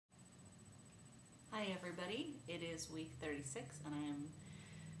Hi everybody, it is week 36 and I am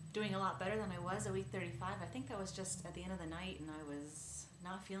doing a lot better than I was at week 35. I think that was just at the end of the night and I was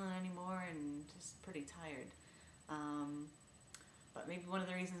not feeling it anymore and just pretty tired. But maybe one of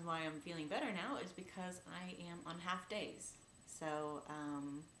the reasons why I'm feeling better now is because I am on half days. So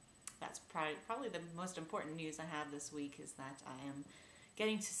that's probably the most important news I have this week is that I am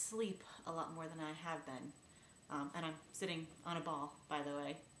getting to sleep a lot more than I have been. And I'm sitting on a ball, by the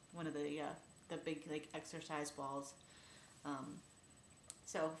way, one of the big like exercise balls.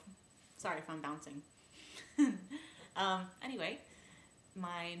 So sorry if I'm bouncing. Anyway,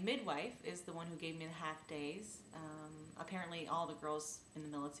 my midwife is the one who gave me the half days. Apparently all the girls in the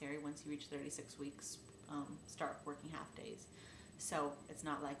military, once you reach 36 weeks, start working half days. So it's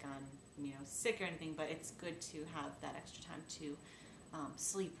not like I'm sick or anything, but it's good to have that extra time to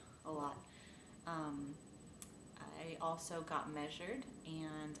sleep a lot. I also got measured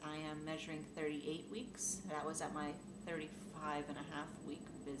and I am measuring 38 weeks. That was at my 35 and a half week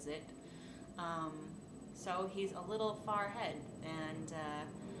visit. So he's a little far ahead and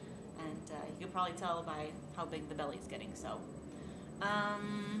you can probably tell by how big the belly's getting. So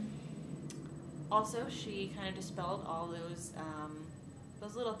also she kind of dispelled all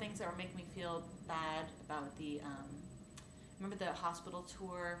those little things that were making me feel bad about the remember the hospital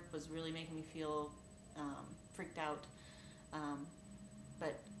tour was really making me feel freaked out,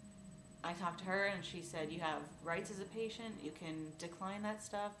 but I talked to her and she said you have rights as a patient, you can decline that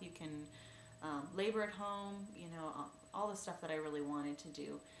stuff, you can labor at home, all the stuff that I really wanted to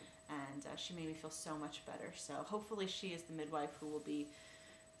do, and she made me feel so much better. So hopefully she is the midwife who will be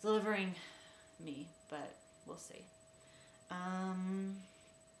delivering me, but we'll see.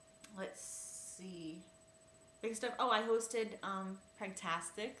 Let's see. Big stuff. Oh, I hosted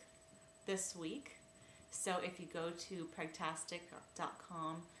Pregtastic this week. So if you go to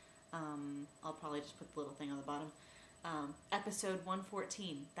pregtastic.com, I'll probably just put the little thing on the bottom. Episode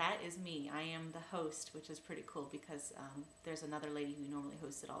 114, that is me. I am the host, which is pretty cool because there's another lady who normally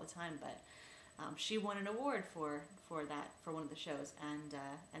hosts it all the time, but she won an award for one of the shows,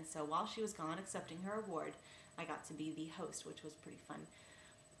 and so while she was gone accepting her award, I got to be the host, which was pretty fun.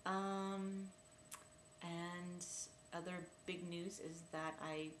 And other big news is that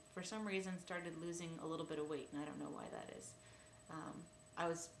I, for some reason, started losing a little bit of weight, and I don't know why that is. I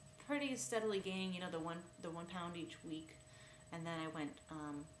was pretty steadily gaining, the one pound each week, and then I went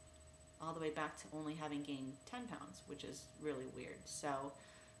all the way back to only having gained 10 pounds, which is really weird. So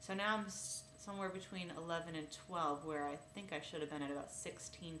now I'm somewhere between 11 and 12, where I think I should have been at about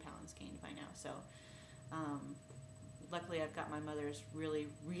 16 pounds gained by now. So luckily I've got my mother's really,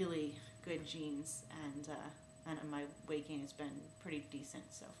 really good genes, and my weight gain has been pretty decent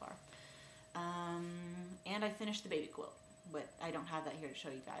so far. And I finished the baby quilt, but I don't have that here to show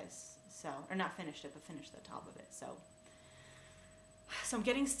you guys. Or not finished it, but finished the top of it. So I'm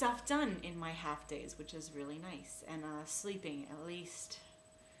getting stuff done in my half days, which is really nice, and sleeping at least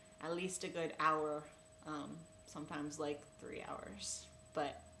a good hour, sometimes like 3 hours,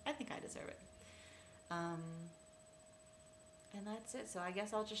 but I think I deserve it. And that's it. So I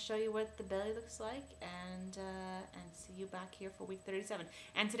guess I'll just show you what the belly looks like and see you back here for week 37.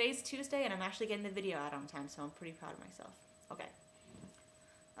 And today's Tuesday, and I'm actually getting the video out on time, so I'm pretty proud of myself. Okay.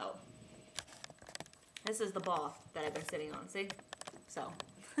 Oh. This is the ball that I've been sitting on, see? So,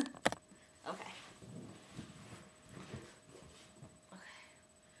 okay.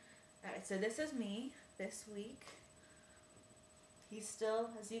 Alright, so this is me this week. He's still,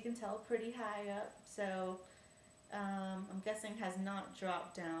 as you can tell, pretty high up, so I'm guessing has not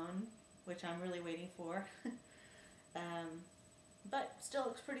dropped down, which I'm really waiting for. But still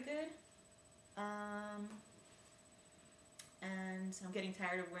looks pretty good. And I'm getting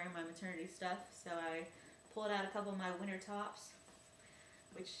tired of wearing my maternity stuff, so I pulled out a couple of my winter tops,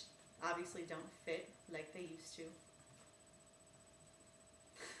 which obviously don't fit like they used to.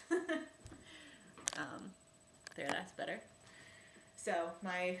 There, that's better. So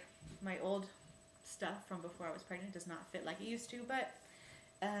my old stuff from before I was pregnant does not fit like it used to, but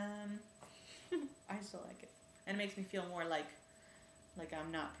I still like it, and it makes me feel more like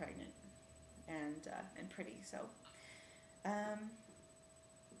I'm not pregnant and pretty. So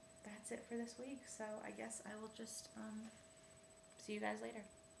that's it for this week. So I guess I will just see you guys later.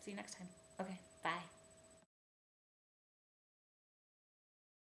 See you next time. Okay, bye.